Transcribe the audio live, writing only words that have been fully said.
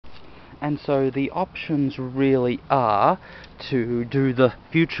And so the options really are to do the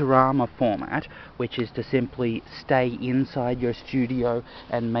Futurama format, which is to simply stay inside your studio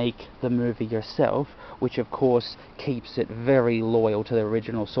and make the movie yourself, which of course keeps it very loyal to the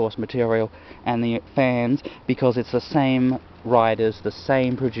original source material and the fans, because it's the same writers, the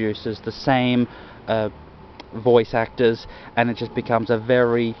same producers, the same voice actors, and it just becomes a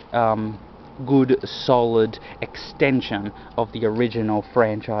very good, solid extension of the original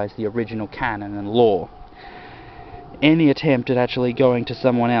franchise, the original canon and lore. Any attempt at actually going to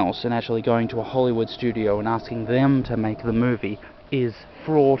someone else and actually going to a Hollywood studio and asking them to make the movie is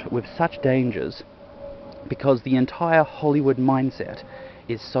fraught with such dangers, because the entire Hollywood mindset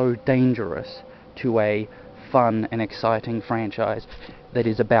is so dangerous to a fun and exciting franchise that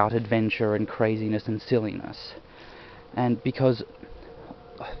is about adventure and craziness and silliness. And because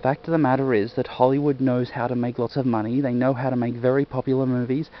the fact of the matter is that Hollywood knows how to make lots of money, they know how to make very popular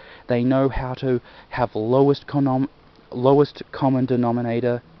movies, they know how to have lowest common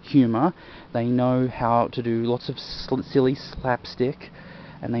denominator humour, they know how to do lots of silly slapstick,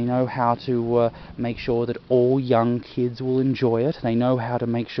 and they know how to make sure that all young kids will enjoy it. They know how to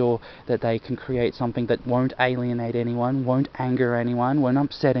make sure that they can create something that won't alienate anyone, won't anger anyone, won't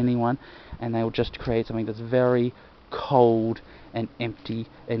upset anyone, and they'll just create something that's very cold and empty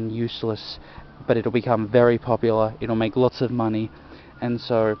and useless, but it'll become very popular, it'll make lots of money, and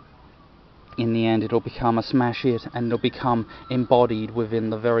so in the end it'll become a smash hit, and it'll become embodied within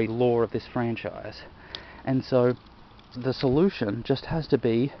the very lore of this franchise. And so the solution just has to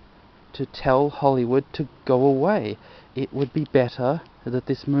be to tell Hollywood to go away. It would be better that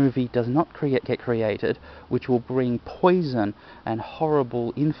this movie does not get created, which will bring poison and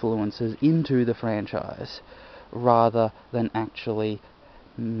horrible influences into the franchise, rather than actually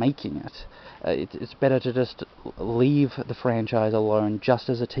making it. It's better to just leave the franchise alone just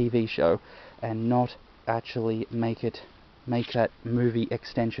as a TV show and not actually make that movie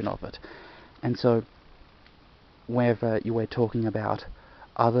extension of it. And so wherever you were talking about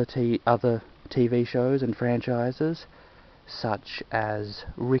other TV shows and franchises such as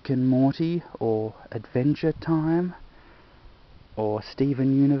Rick and Morty or Adventure Time or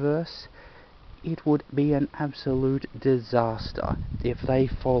Steven Universe, it would be an absolute disaster if they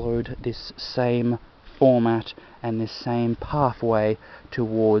followed this same format and this same pathway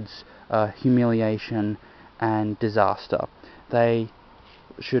towards humiliation and disaster. They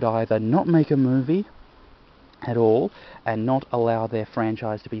should either not make a movie at all and not allow their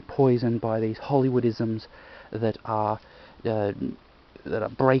franchise to be poisoned by these Hollywoodisms that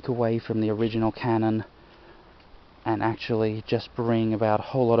break away from the original canon and actually just bring about a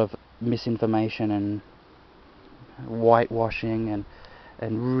whole lot of misinformation and whitewashing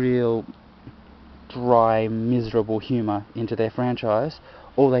and real dry, miserable humour into their franchise,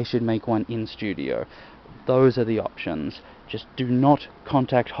 or they should make one in studio. Those are the options. Just do not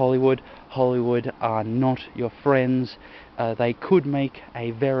contact Hollywood. Hollywood are not your friends. They could make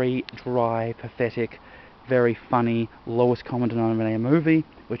a very dry, pathetic, very funny, lowest common denominator movie,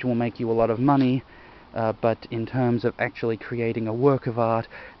 which will make you a lot of money, but in terms of actually creating a work of art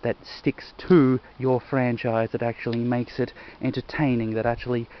that sticks to your franchise, that actually makes it entertaining, that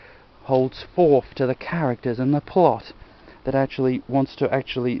actually holds forth to the characters and the plot, that actually wants to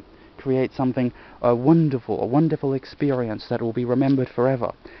actually create something a wonderful experience that will be remembered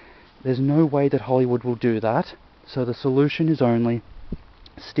forever. There's no way that Hollywood will do that, so the solution is only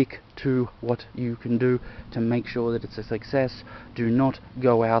stick to what you can do to make sure that it's a success. Do not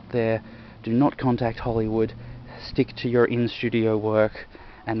go out there, do not contact Hollywood, stick to your in-studio work,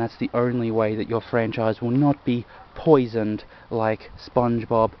 and that's the only way that your franchise will not be poisoned like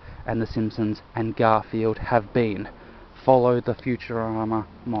SpongeBob and The Simpsons and Garfield have been. Follow the Futurama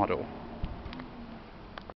model.